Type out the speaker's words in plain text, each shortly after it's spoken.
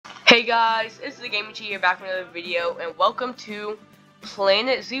Hey guys, it's the Gaming Chi here back with another video, and welcome to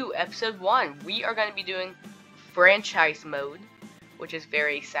Planet Zoo Episode 1. We are going to be doing franchise mode, which is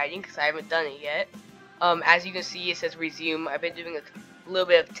very exciting because I haven't done it yet. As you can see, it says resume. I've been doing a little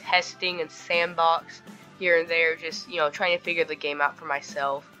bit of testing and sandbox here and there, just, trying to figure the game out for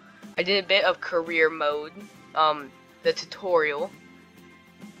myself. I did a bit of career mode, the tutorial.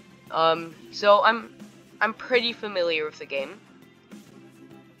 So I'm pretty familiar with the game.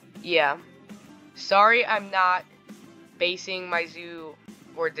 Yeah. Sorry I'm not basing my zoo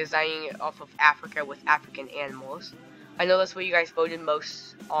or designing it off of Africa with African animals. I know that's what you guys voted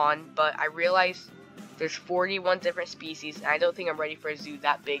most on, but I realized there's 41 different species, and I don't think I'm ready for a zoo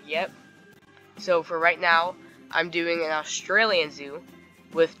that big yet. So for right now, I'm doing an Australian zoo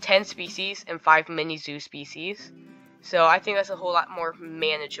with 10 species and 5 mini zoo species. So I think that's a whole lot more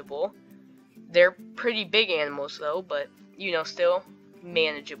manageable. They're pretty big animals though, but still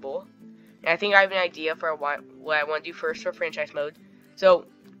manageable. And I think I have an idea for what I want to do first for franchise mode. So,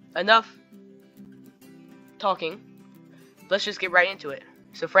 enough talking. Let's just get right into it.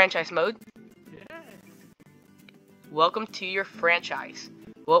 So, franchise mode. Welcome to your franchise.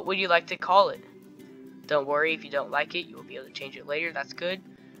 What would you like to call it? Don't worry, if you don't like it, you'll be able to change it later. That's good.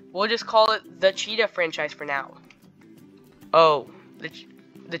 We'll just call it the Cheetah franchise for now. Oh,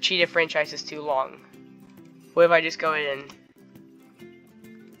 the Cheetah franchise is too long. What if I just go in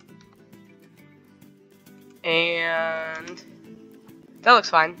and that looks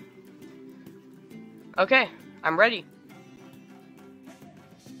fine. Okay, I'm ready.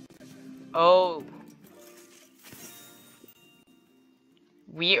 Oh,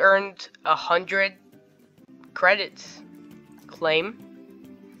 we earned 100 credits. Claim.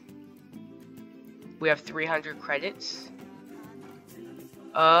 We have 300 credits.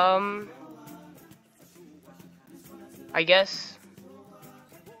 I guess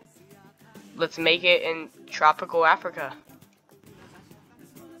let's make it in tropical Africa.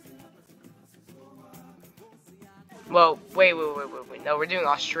 Well, wait. No, we're doing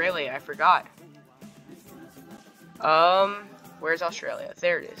Australia. I forgot. Where's Australia?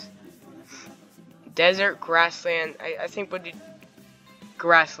 There it is. Desert, grassland. I think we'll do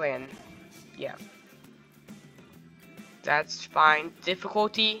grassland. Yeah. That's fine.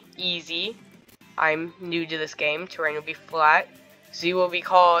 Difficulty, easy. I'm new to this game. Terrain will be flat. Zoo will be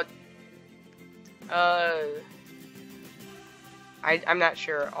called I'm not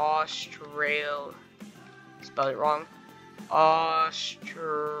sure. Australian. Spelled it wrong.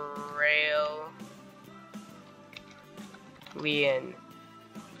 Australian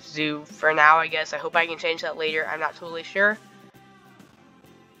Zoo for now, I guess. I hope I can change that later. I'm not totally sure.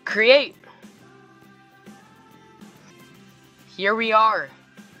 Create. Here we are.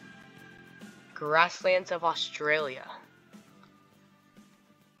 Grasslands of Australia.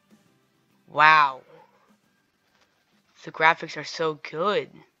 Wow. The graphics are so good.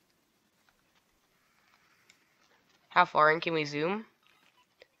 How far in can we zoom?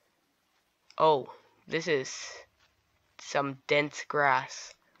 Oh, this is some dense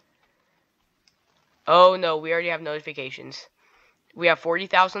grass. Oh no, we already have notifications. We have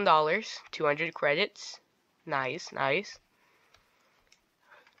 $40,000, 200 credits. Nice, nice.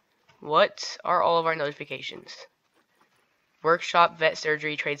 What are all of our notifications? Workshop, vet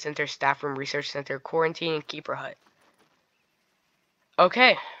surgery, trade center, staff room, research center, quarantine, and keeper hut.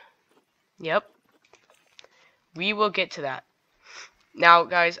 Okay. Yep. We will get to that. Now,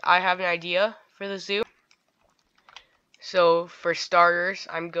 guys, I have an idea for the zoo. So, for starters,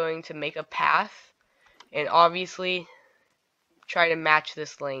 I'm going to make a path. And obviously, try to match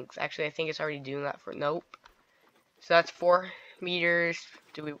this length. Actually, I think it's already doing that for... Nope. So, that's 4 meters.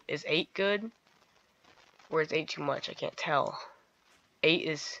 Is 8 good? Or is 8 too much? I can't tell. 8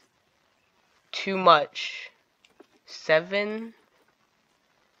 is too much. 7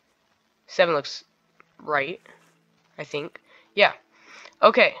 looks right, I think. Yeah.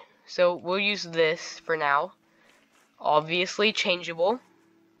 Okay, so we'll use this for now. Obviously changeable.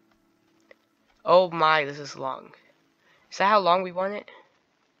 Oh my, this is long. Is that how long we want it?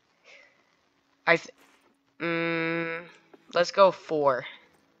 Let's go 4.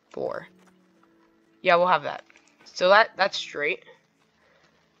 4. Yeah, we'll have that. So that's straight.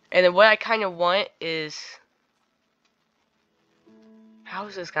 And then what I kind of want is... How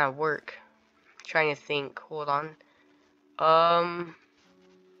is this gonna work? I'm trying to think. Hold on.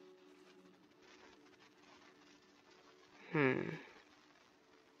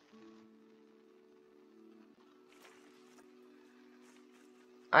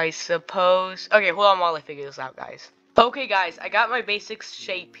 I suppose... Okay, hold on while I figure this out, guys. Okay, guys, I got my basic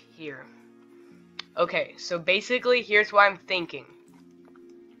shape here. Okay, so basically, here's what I'm thinking.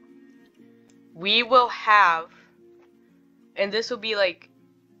 we will have, and this will be like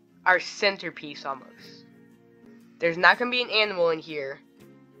our centerpiece almost. There's not gonna be an animal in here.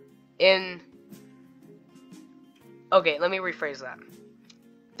 Okay, let me rephrase that.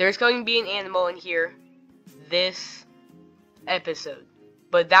 There's going to be an animal in here this episode,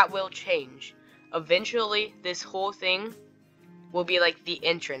 but that will change. Eventually, this whole thing will be like the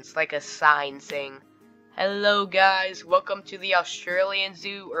entrance, like a sign saying, "Hello guys, welcome to the Australian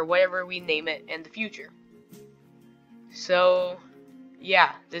Zoo," or whatever we name it in the future. So,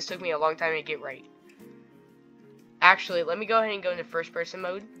 yeah, this took me a long time to get right. Actually, let me go ahead and go into first person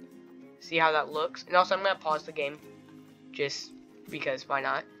mode, see how that looks, and also I'm going to pause the game, just because, why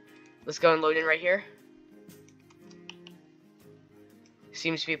not? Let's go and load in right here.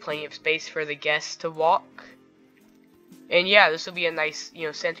 Seems to be plenty of space for the guests to walk. And yeah, this will be a nice,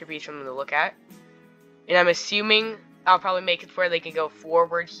 centerpiece for them to look at. And I'm assuming I'll probably make it where they can go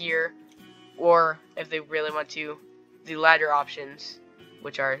forward here, or if they really want to, the ladder options,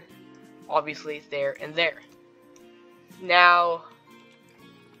 which are obviously there and there. Now,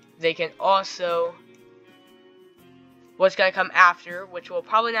 they can also, what's going to come after, which will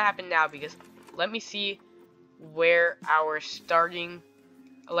probably not happen now, because let me see where our starting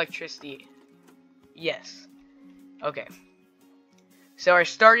electricity, yes, okay, so our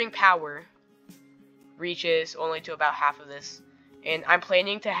starting power reaches only to about half of this, and I'm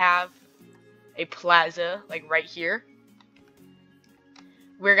planning to have a plaza like right here.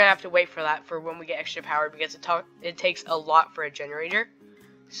 We're gonna have to wait for that for when we get extra power, because it takes a lot for a generator.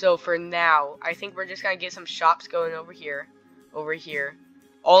 So for now, I think we're just gonna get some shops going over here.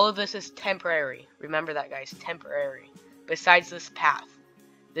 All of this is temporary. Remember that, guys, temporary. Besides this path.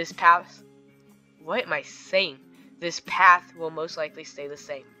 This path, what am I saying? This path will most likely stay the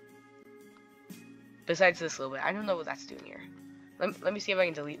same. Besides this little bit. I don't know what that's doing here. Let me see if I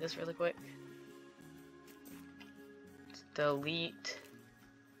can delete this really quick. Delete.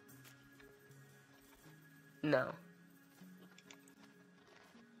 No.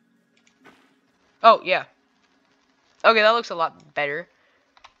 Oh, yeah. Okay, that looks a lot better.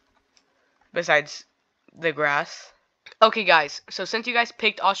 Besides the grass. Okay, guys. So since you guys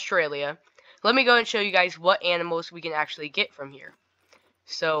picked Australia, let me go and show you guys what animals we can actually get from here.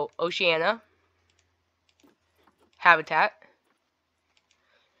 So, Oceania. Habitat.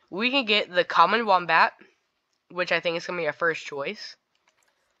 We can get the common wombat, which I think is going to be our first choice.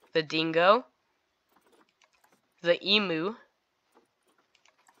 The dingo. The emu.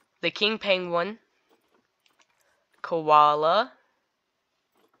 The king penguin. Koala.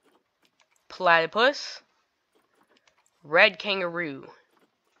 Platypus. Red kangaroo.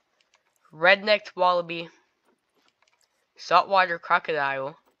 Red-necked wallaby. Saltwater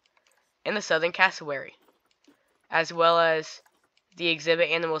crocodile. And the southern cassowary. As well as the exhibit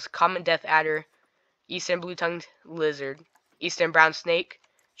animals common death adder, eastern blue-tongued lizard, eastern brown snake,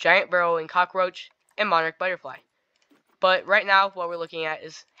 giant burrowing cockroach, and monarch butterfly. But right now, what we're looking at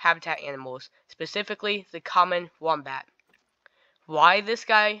is habitat animals, specifically the common wombat. Why this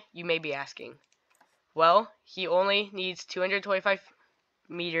guy, you may be asking? Well, he only needs 225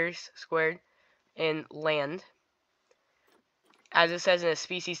 meters squared in land. As it says in the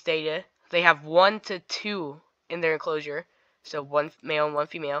species data, they have 1 to 2 in their enclosure, so 1 male and 1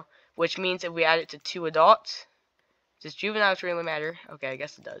 female, which means if we add it to 2 adults, does juveniles really matter? Okay, I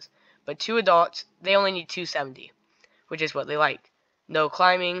guess it does. But 2 adults, they only need 270, which is what they like. No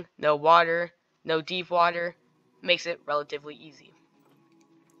climbing, no water, no deep water, makes it relatively easy.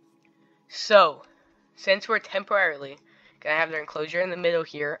 So, since we're temporarily gonna have their enclosure in the middle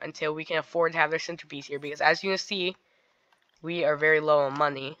here until we can afford to have their centerpiece here, because as you can see, we are very low on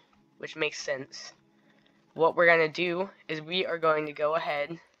money, which makes sense. What we're going to do is we are going to go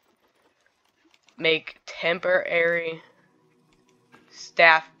ahead, make temporary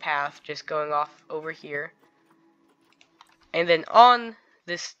staff path just going off over here. And then on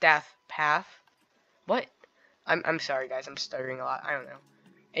this staff path, what? I'm sorry guys, I'm stuttering a lot, I don't know.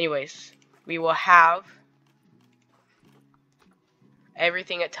 Anyways, we will have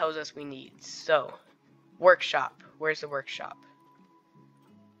everything it tells us we need. So, workshop. Where's the workshop?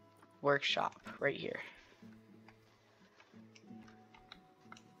 Workshop, right here.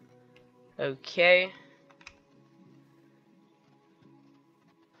 Okay.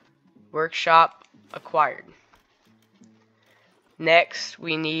 Workshop acquired. Next,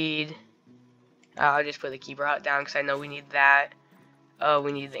 we need, I'll just put the key route down because I know we need that.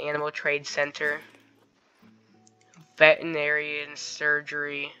 We need the Animal Trade Center. Veterinarian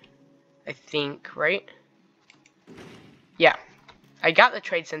surgery, I think, right? Yeah. I got the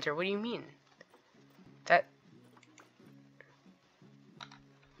trade center. What do you mean? That...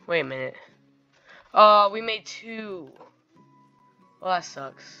 Wait a minute. We made 2. Well, that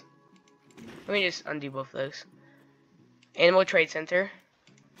sucks. Let me just undo both of those. Animal Trade Center.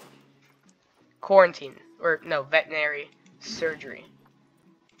 Quarantine. Or, no, veterinary surgery.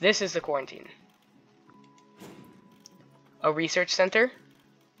 This is the quarantine. A research center.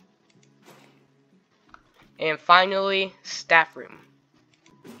 And finally, staff room.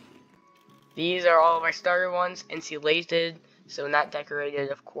 These are all of our starter ones, insulated, so not decorated,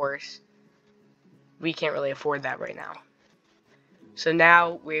 of course. We can't really afford that right now. So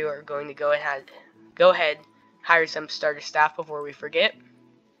now we are going to go ahead, hire some starter staff before we forget.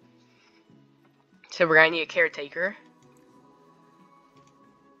 So we're going to need a caretaker.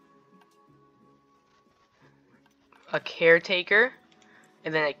 A caretaker,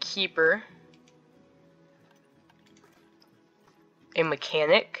 and then a keeper. A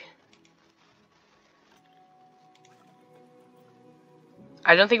mechanic.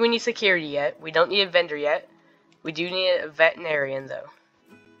 I don't think we need security yet. We don't need a vendor yet. We do need a veterinarian though.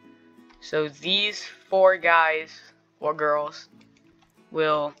 So these 4 guys or girls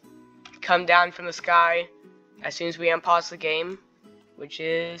will come down from the sky as soon as we unpause the game, which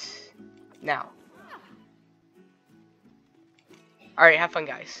is now. Alright, have fun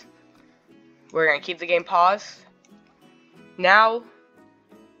guys. We're gonna keep the game paused. Now,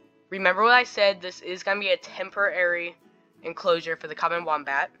 remember what I said, this is gonna be a temporary enclosure for the common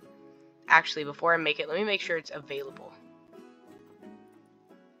wombat. Actually, before I make it, let me make sure it's available.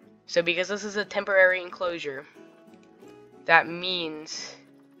 So because this is a temporary enclosure, that means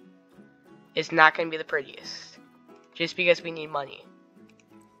it's not going to be the prettiest. Just because we need money.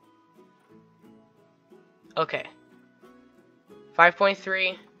 Okay.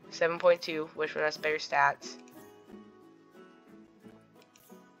 5.3, 7.2, which one has better stats?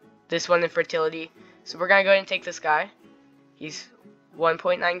 This one in fertility. So we're going to go ahead and take this guy. He's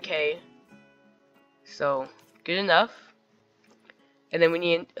 1.9k. So, good enough. And then we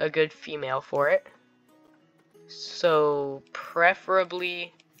need a good female for it. So,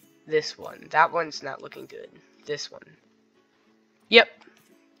 preferably this one. That one's not looking good. This one. Yep.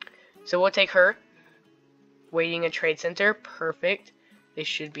 So we'll take her. Waiting a trade center. Perfect. They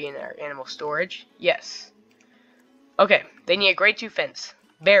should be in our animal storage. Yes. Okay. They need a grade 2 fence.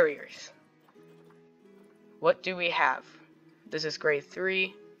 Barriers. What do we have? This is grade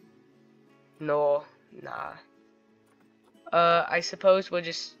 3. No. Nah. I suppose we'll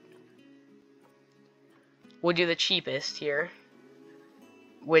do the cheapest here.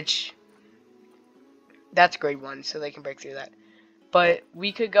 Which, that's grade 1, so they can break through that. But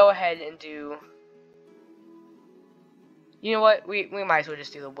we could go ahead and do, you know what, we might as well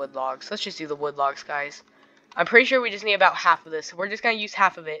just do the wood logs. Let's just do the wood logs, guys. I'm pretty sure we just need about half of this. So we're just going to use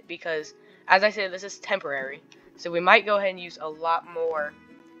half of it because, as I said, this is temporary. So we might go ahead and use a lot more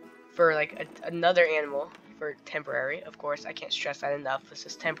for like another animal for temporary. Of course, I can't stress that enough. This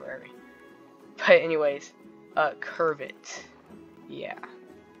is temporary. But anyways, curve it. Yeah.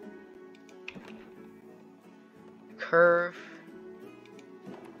 Curve.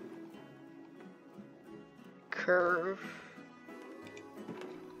 Curve.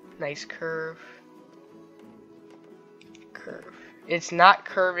 Nice curve. Curve. It's not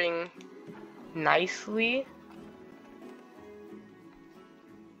curving nicely,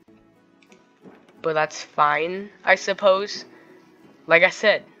 but that's fine, I suppose. Like I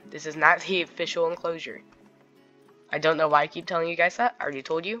said, this is not the official enclosure. I don't know why I keep telling you guys that. I already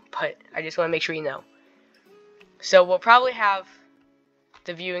told you, but I just want to make sure you know. So we'll probably have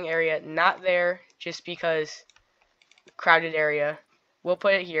the viewing area not there just because crowded area. We'll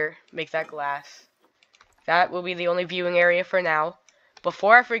put it here, make that glass. That will be the only viewing area for now.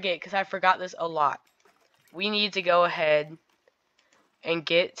 Before I forget, because I forgot this a lot, we need to go ahead and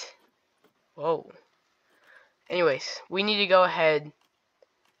get, whoa. Anyways, we need to go ahead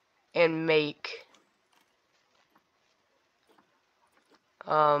and make,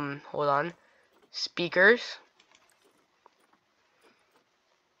 hold on, speakers,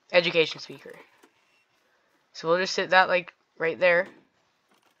 education speaker. So we'll just sit that like right there,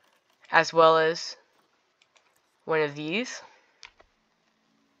 as well as one of these.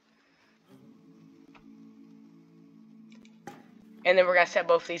 And then we're going to set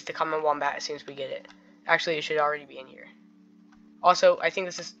both of these to common wombat as soon as we get it. Actually, it should already be in here. Also, I think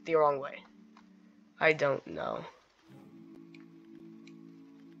this is the wrong way. I don't know.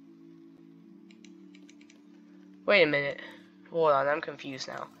 Wait a minute. Hold on, I'm confused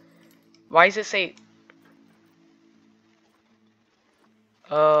now. Why does it say...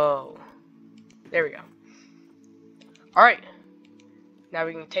 Oh. There we go. Alright. Now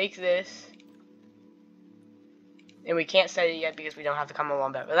we can take this. And we can't set it yet because we don't have the common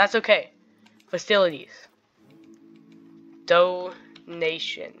wombat. But that's okay. Facilities.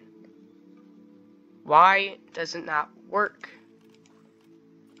 Donation. Why does it not work?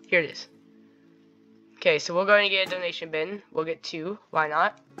 Here it is. Okay, so we'll go and get a donation bin. We'll get 2. Why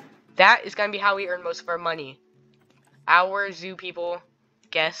not? That is going to be how we earn most of our money. Our zoo people,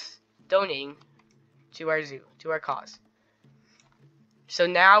 guests, donating to our zoo, to our cause. So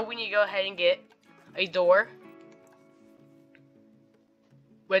now we need to go ahead and get a door.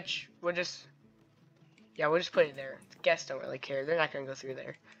 Which we'll just put it there. The guests don't really care. They're not going to go through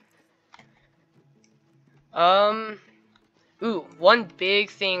there. Ooh, one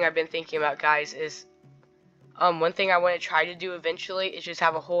big thing I've been thinking about, guys, is one thing I want to try to do eventually is just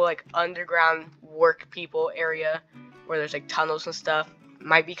have a whole like underground work people area where there's like tunnels and stuff.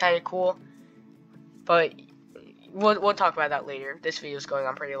 Might be kind of cool, but we'll talk about that later. This video is going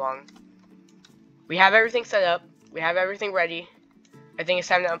on pretty long. We have everything set up. We have everything ready. I think it's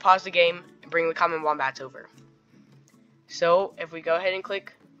time to unpause the game and bring the common wombats over. So if we go ahead and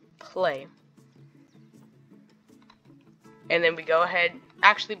click play, and then we go ahead.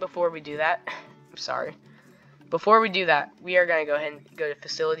 Actually, before we do that, I'm sorry. Before we do that, we are going to go ahead and go to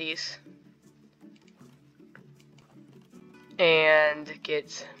facilities and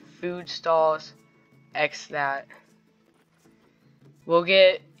get food stalls. X that. We'll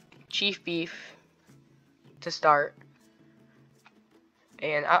get chief beef to start,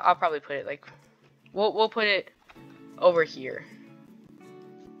 and I'll probably put it like we'll put it over here.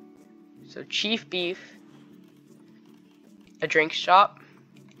 So chief beef, a drink shop,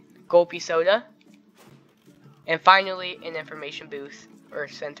 gulpy soda. And finally, an information booth, or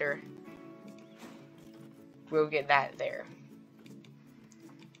center. We'll get that there.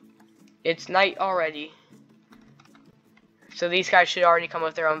 It's night already. So these guys should already come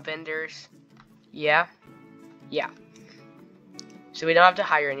with their own vendors. Yeah. Yeah. So we don't have to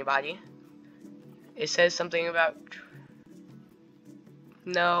hire anybody. It says something about...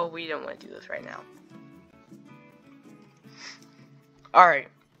 No, we don't want to do this right now. Alright.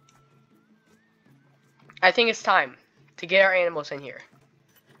 I think it's time to get our animals in here.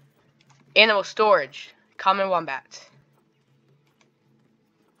 Animal storage. Common wombat.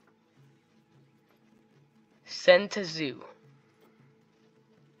 Send to zoo.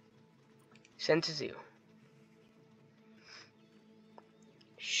 Send to zoo.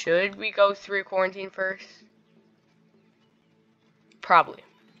 Should we go through quarantine first? Probably.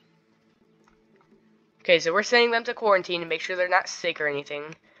 Okay, so we're sending them to quarantine to make sure they're not sick or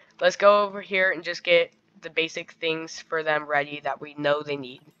anything. Let's go over here and just get the basic things for them ready that we know they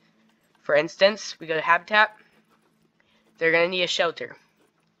need. For instance, we go to habitat. They're going to need a shelter.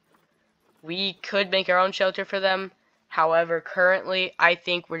 We could make our own shelter for them. However, currently, I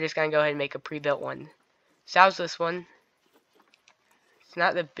think we're just going to go ahead and make a pre-built one. So how's this one? It's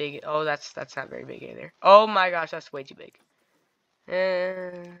not the big... Oh, that's not very big either. Oh my gosh, that's way too big.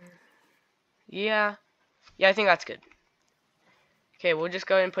 Yeah. Yeah, I think that's good. Okay, we'll just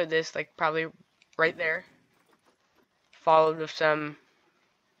go ahead and put this, like, probably right there. Followed with some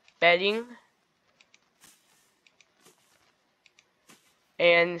bedding.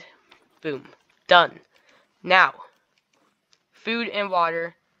 And boom. Done. Now, food and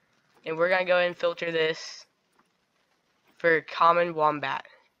water. And we're going to go ahead and filter this for common wombat.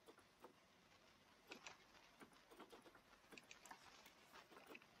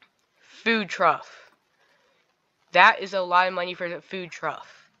 Food trough. That is a lot of money for the food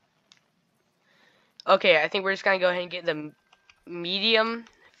trough. Okay, I think we're just going to go ahead and get the medium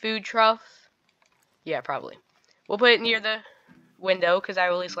food trough. Yeah, probably. We'll put it near the window because I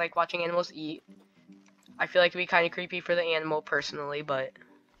always like watching animals eat. I feel like it'd be kind of creepy for the animal personally, but,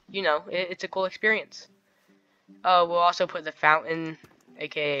 you know, it's a cool experience. We'll also put the fountain,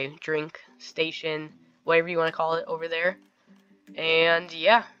 aka drink station, whatever you want to call it, over there. And,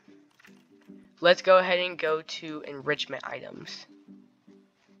 yeah. Let's go ahead and go to enrichment items.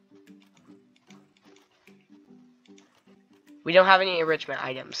 We don't have any enrichment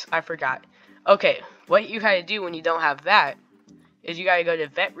items. I forgot. Okay, what you gotta do when you don't have that is you gotta go to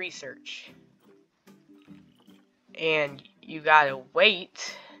vet research. And you gotta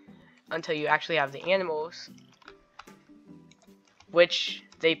wait until you actually have the animals, which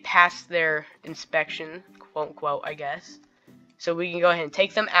they pass their inspection, quote unquote, I guess. So we can go ahead and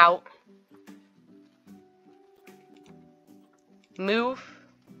take them out. Move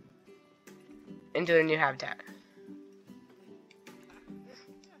into their new habitat.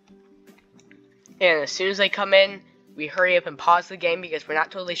 And as soon as they come in, we hurry up and pause the game because we're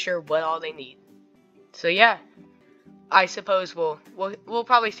not totally sure what all they need. So yeah, I suppose we'll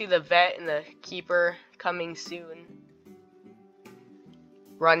probably see the vet and the keeper coming soon.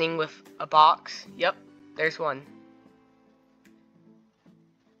 running with a box. Yep, there's one.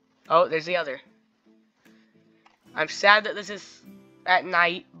 Oh, there's the other. I'm sad that this is at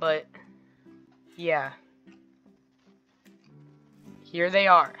night, but yeah. Here they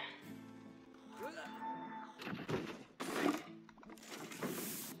are.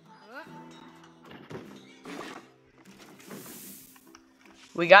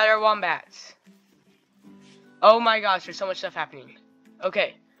 We got our wombats. Oh my gosh, there's so much stuff happening.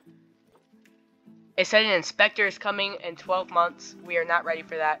 Okay. It said an inspector is coming in 12 months. We are not ready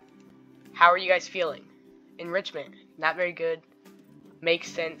for that. How are you guys feeling? Enrichment. Not very good. Makes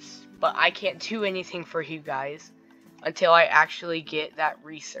sense. But I can't do anything for you guys until I actually get that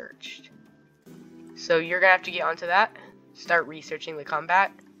researched. So you're going to have to get onto that. Start researching the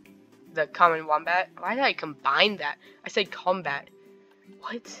combat. The common wombat. Why did I combine that? I said combat.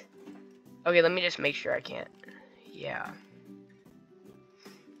 What? Okay, let me just make sure I can't. Yeah.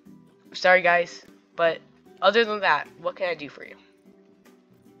 Sorry guys, but other than that, what can I do for you?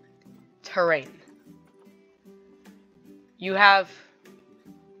 Terrain. You have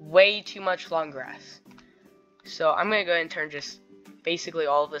way too much long grass. So I'm gonna go ahead and turn just basically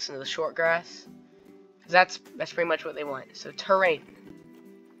all of this into the short grass. That's pretty much what they want. So terrain.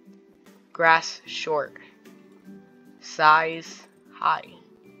 Grass short. Size high.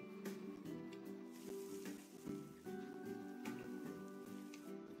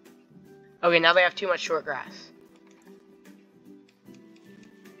 Okay, now they have too much short grass.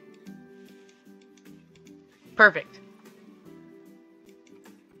 Perfect.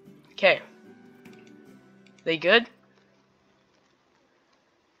 Okay. They good?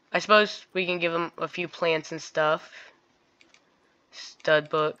 I suppose we can give them a few plants and stuff. Stud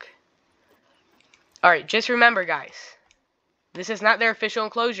book. Alright, just remember guys. This is not their official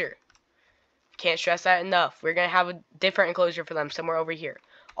enclosure. Can't stress that enough. We're going to have a different enclosure for them somewhere over here.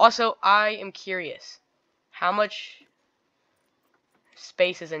 Also, I am curious. How much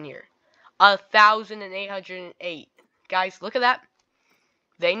space is in here? 1,808. Guys, look at that.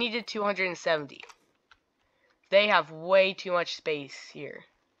 They needed 270. They have way too much space here.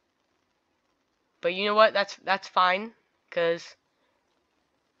 But you know what? That's fine. Because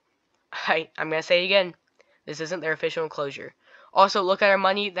I'm going to say it again. This isn't their official enclosure. Also, look at our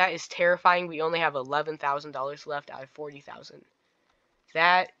money. That is terrifying. We only have $11,000 left out of $40,000.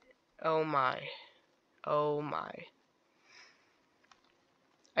 That, oh my. Oh my.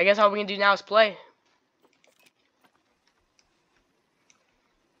 I guess all we can do now is play.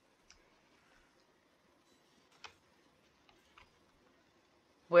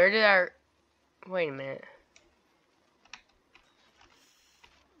 Where did our... Wait a minute.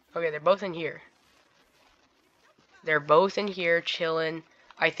 Okay, they're both in here. They're both in here chilling.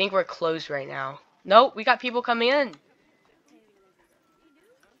 I think we're closed right now. Nope, we got people coming in.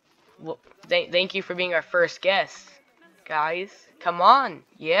 Well, thank you for being our first guest, guys. Come on.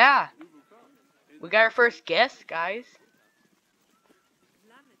 Yeah. We got our first guest, guys.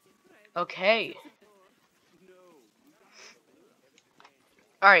 Okay.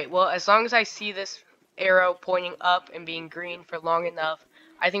 Alright, well, as long as I see this arrow pointing up and being green for long enough,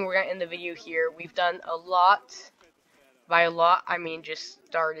 I think we're going to end the video here. We've done a lot. By a lot, I mean just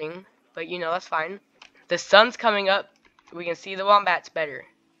starting. But, you know, that's fine. The sun's coming up. We can see the wombats better.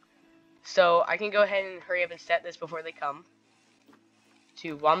 So, I can go ahead and hurry up and set this before they come.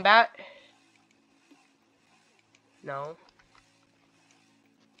 To wombat. No.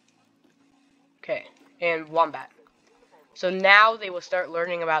 Okay, and wombat. So now they will start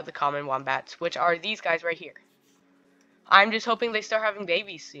learning about the common wombats, which are these guys right here. I'm just hoping they start having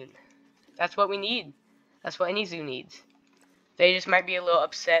babies soon. That's what we need. That's what any zoo needs. They just might be a little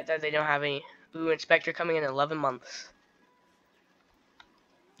upset that they don't have any. Ooh, inspector coming in 11 months.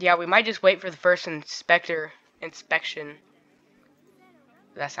 Yeah, we might just wait for the first inspection.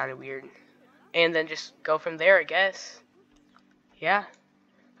 That sounded weird. And then just go from there, I guess. Yeah.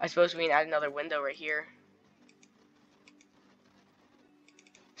 I suppose we can add another window right here.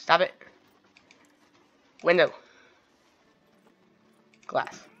 Stop it. Window.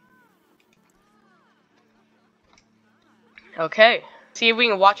 Glass. Okay. See if we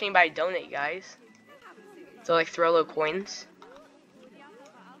can watch anybody donate, guys. So, like, throw little coins.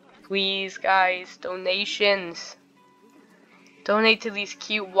 Please, guys, donations. Donate to these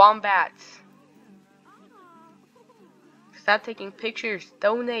cute wombats. Stop taking pictures.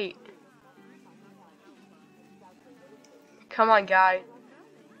 Donate. Come on, guy.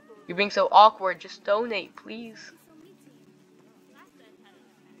 You're being so awkward. Just donate, please.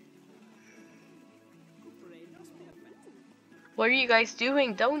 What are you guys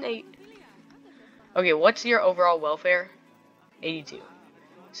doing? Donate. Okay, what's your overall welfare? 82.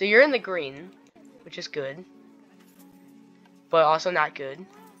 So you're in the green, which is good, but also not good.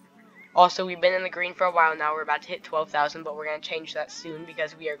 Also, we've been in the green for a while now. We're about to hit 12,000, but we're going to change that soon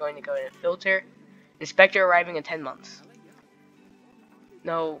because we are going to go in and filter. Inspector arriving in 10 months.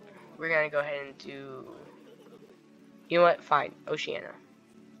 No, we're going to go ahead and do... You know what? Fine. Oceania.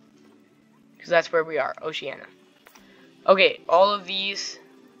 Because that's where we are. Oceania. Okay, all of these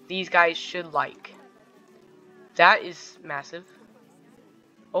guys should like. That is massive.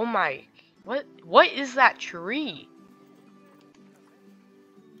 Oh my... What is that tree?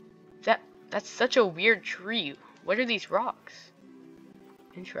 That's such a weird tree. What are these rocks?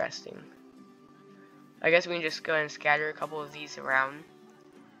 Interesting. I guess we can just go ahead and scatter a couple of these around.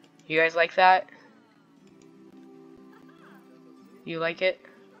 You guys like that? You like it?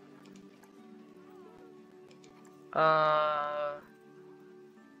 I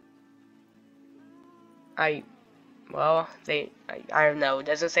don't know. It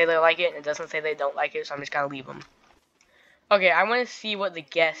doesn't say they like it, and it doesn't say they don't like it, so I'm just gonna leave them. Okay, I want to see what the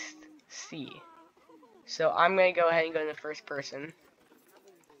guests see. So I'm gonna go ahead and go into first person.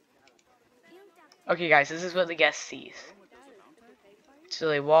 Okay, guys, this is what the guest sees. So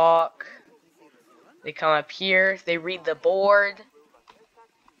they walk, they come up here, they read the board,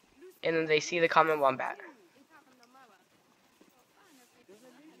 and then they see the common wombat.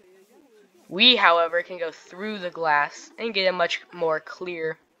 We, however, can go through the glass and get a much more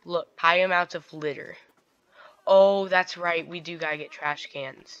clear look. High amounts of litter. Oh, that's right, we do gotta get trash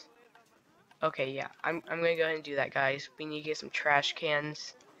cans. Okay, yeah, I'm gonna go ahead and do that, guys. We need to get some trash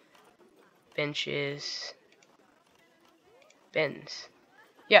cans, benches, bins.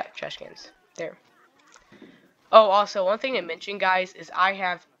 Yeah, trash cans. There. Oh, also, one thing to mention, guys, is I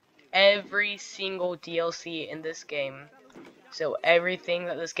have every single DLC in this game. So, everything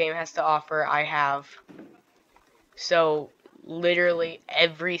that this game has to offer, I have. So, literally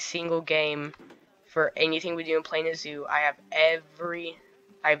every single game for anything we do in Planet Zoo, I have every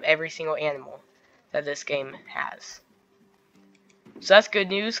single animal that this game has. So that's good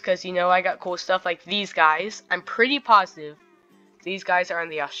news, because, you know, I got cool stuff like these guys. I'm pretty positive these guys are in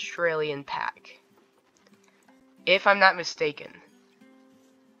the Australian pack, if I'm not mistaken.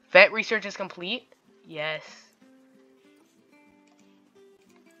 Vet research is complete? Yes.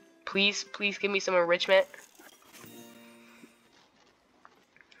 Please give me some enrichment.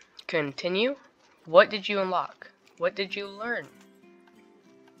 Continue. What did you unlock? What did you learn?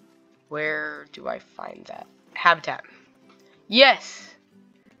 Where do I find that? Habitat. Yes!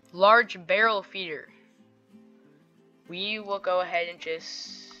 Large barrel feeder. We will go ahead and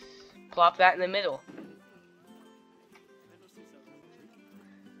just plop that in the middle.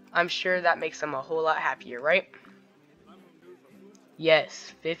 I'm sure that makes them a whole lot happier, right?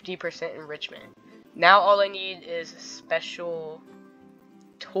 Yes, 50% enrichment. Now all I need is special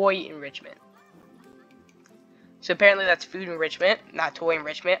toy enrichment. So apparently that's food enrichment, not toy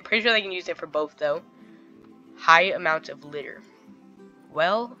enrichment. Pretty sure they can use it for both, though. High amounts of litter.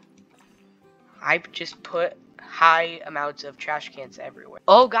 Well, I just put high amounts of trash cans everywhere.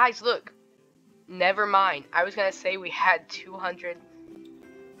 Oh, guys, look. Never mind. I was gonna say we had 200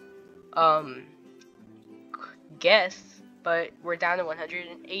 guests, but we're down to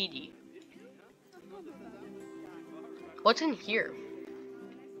 180. What's in here?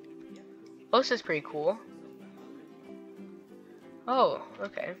 Oh, this is pretty cool. Oh,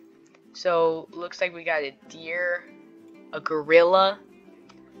 okay. So, looks like we got a deer, a gorilla,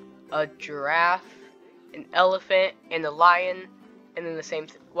 a giraffe, an elephant, and a lion, and then the same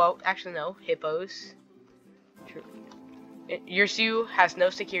well, actually no, hippos. Your zoo has no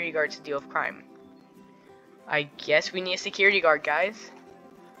security guards to deal with crime. I guess we need a security guard, guys.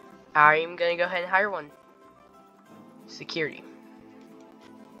 I'm gonna go ahead and hire one. Security.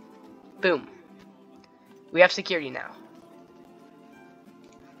 Boom. We have security now.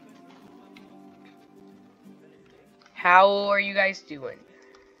 How are you guys doing?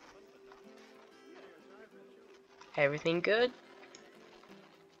 Everything good?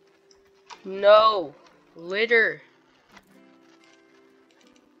 No! Litter!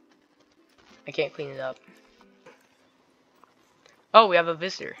 I can't clean it up. Oh, we have a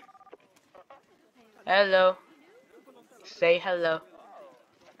visitor. Hello. Say hello.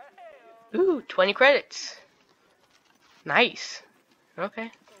 Ooh, 20 credits. Nice.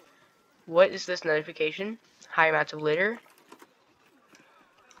 Okay. What is this notification? High amounts of litter.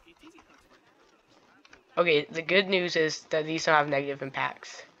 Okay, the good news is that these don't have negative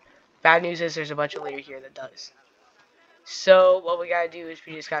impacts. Bad news is there's a bunch of litter here that does. So, what we gotta do is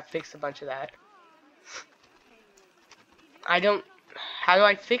we just gotta fix a bunch of that. How do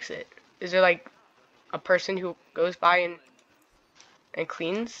I fix it? Is there like a person who goes by and... It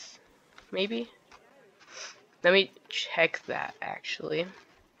cleans, maybe? Let me check that, actually.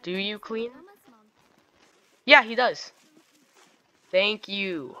 Do you clean? Yeah, he does. Thank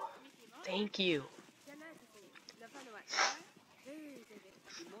you. Thank you.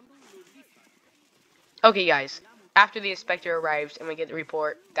 Okay, guys. After the inspector arrives and we get the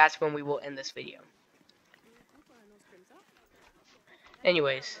report, that's when we will end this video.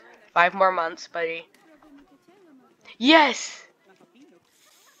 Anyways, 5 more months, buddy. Yes!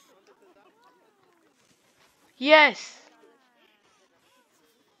 Yes!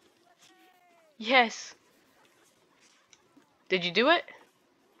 Yes! Did you do it?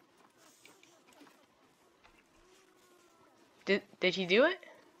 Did he do it?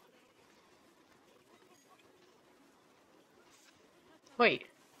 Wait.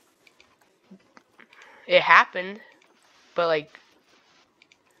 It happened, but like,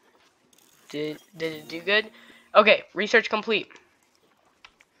 did it do good? Okay, research complete.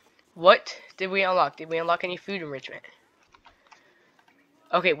 What did we unlock? Did we unlock any food enrichment?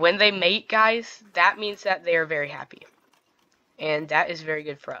 Okay, when they mate, guys, that means that they are very happy. And that is very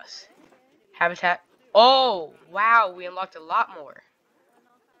good for us. Habitat. Oh, wow, we unlocked a lot more.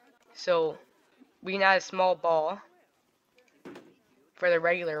 So, we can add a small ball for the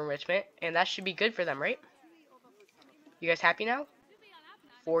regular enrichment, and that should be good for them, right? You guys happy now?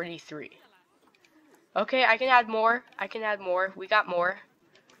 43. Okay, I can add more. I can add more. We got more.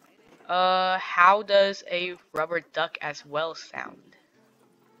 How does a rubber duck as well sound?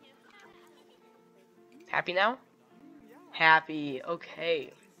 Happy now? Happy.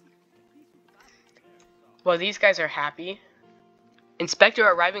 Okay. Well, these guys are happy. Inspector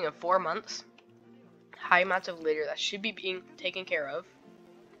arriving in 4 months. High amounts of litter that should be being taken care of.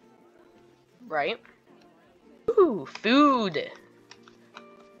 Right? Ooh, food.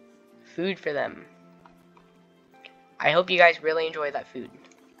 Food for them. I hope you guys really enjoy that food.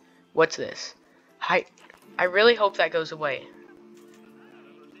 What's this? I really hope that goes away.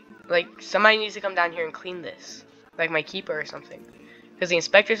 Like, somebody needs to come down here and clean this. Like my keeper or something. Because the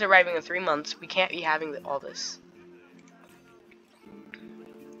inspector's arriving in 3 months. We can't be having all this.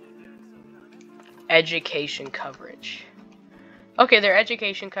 Education coverage. Okay, their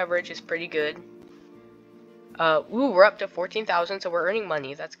education coverage is pretty good. Ooh, we're up to 14,000, so we're earning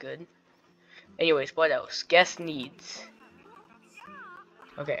money. That's good. Anyways, what else? Guest needs.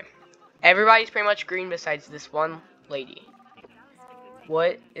 Okay. Everybody's pretty much green besides this one lady.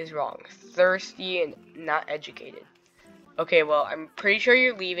 What is wrong? Thirsty and not educated. Okay, well, I'm pretty sure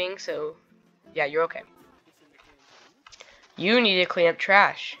you're leaving, so yeah, you're okay. You need to clean up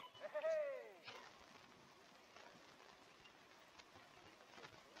trash.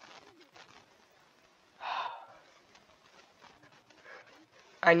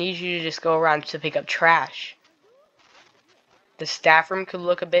 I need you to just go around to pick up trash. The staff room could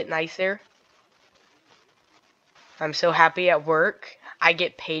look a bit nicer. I'm so happy at work. I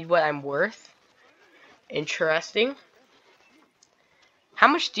get paid what I'm worth. Interesting. How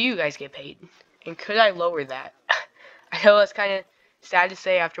much do you guys get paid? And could I lower that? I know that's kind of sad to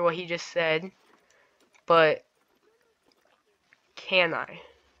say after what he just said. But can I?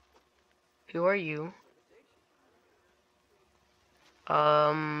 Who are you?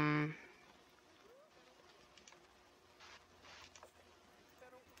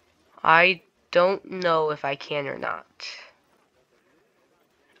 I don't know if I can or not.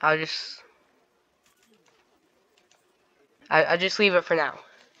 I'll just leave it for now.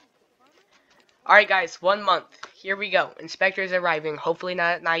 Alright guys, 1 month. Here we go. Inspector's arriving. Hopefully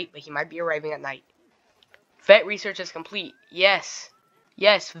not at night, but he might be arriving at night. Vet research is complete. Yes.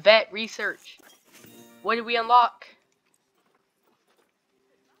 Yes, vet research. What did we unlock?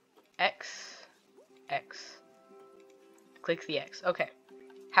 X. X. Click the X. Okay.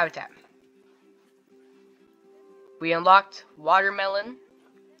 Habitat. We unlocked watermelon,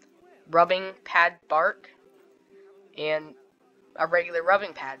 rubbing pad bark, and a regular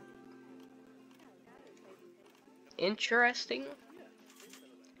rubbing pad. Interesting.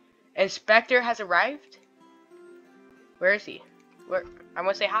 Inspector has arrived? Where is he? Where? I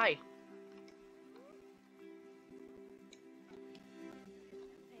want to say hi.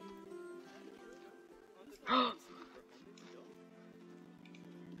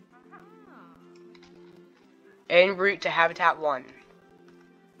 En route to Habitat 1.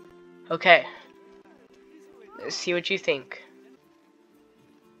 Okay. Let's see what you think.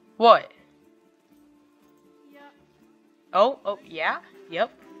 What? Oh, yeah? Yep.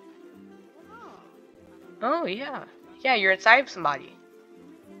 Oh, yeah. Yeah, you're inside of somebody.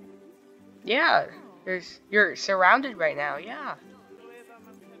 Yeah. You're surrounded right now, yeah.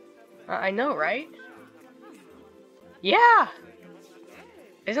 I know, right? Yeah!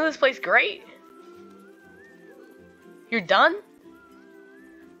 Isn't this place great? You're done?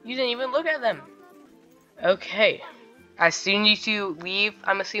 You didn't even look at them. Okay. As soon as you leave,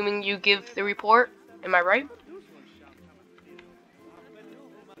 I'm assuming you give the report. Am I right?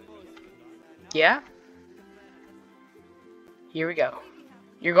 Yeah? Here we go.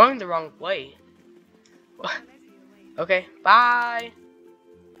 You're going the wrong way. Okay, bye.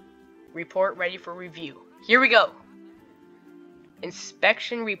 Report ready for review. Here we go.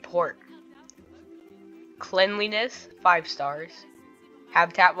 Inspection report. Cleanliness, 5 stars.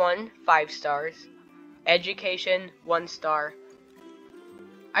 Habitat 1, 5 stars. Education, 1 star.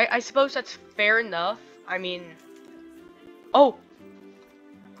 I suppose that's fair enough. I mean... Oh!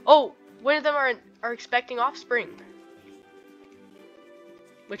 Oh! One of them are expecting offspring.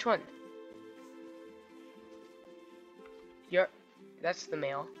 Which one? That's the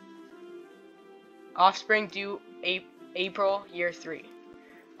male. Offspring due April, year 3.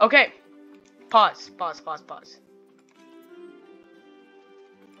 Okay. Pause.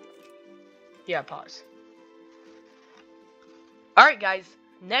 Yeah, pause. Alright guys,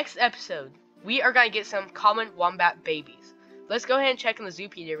 next episode, we are going to get some common wombat babies. Let's go ahead and check in the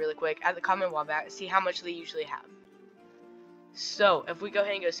Zoopedia really quick at the common wombat and see how much they usually have. So, if we go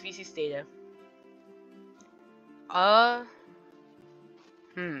ahead and go species data.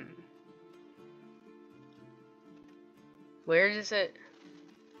 Where is it?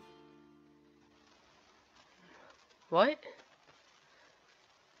 What?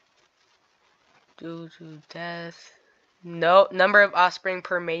 Due to death. No, number of offspring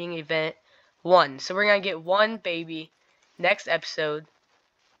per mating event, 1. So we're going to get 1 baby next episode.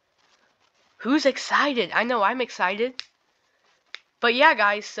 Who's excited? I know I'm excited. But yeah,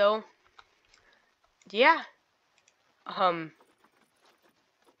 guys, so yeah.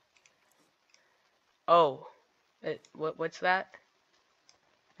 Oh. What's that?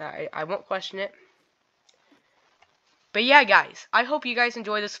 I won't question it. But yeah, guys, I hope you guys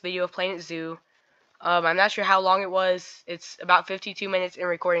enjoyed this video of Planet Zoo. I'm not sure how long it was. It's about 52 minutes in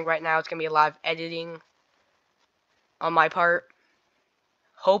recording right now. It's going to be a lot of editing on my part.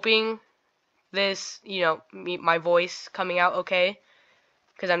 Hoping this, my voice coming out okay.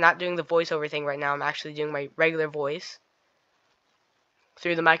 Because I'm not doing the voiceover thing right now. I'm actually doing my regular voice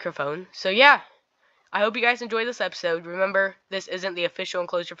through the microphone. So yeah, I hope you guys enjoyed this episode. Remember, this isn't the official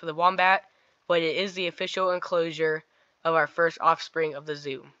enclosure for the wombat, but it is the official enclosure of our first offspring of the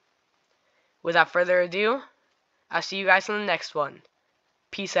zoo. Without further ado, I'll see you guys in the next one.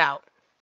 Peace out.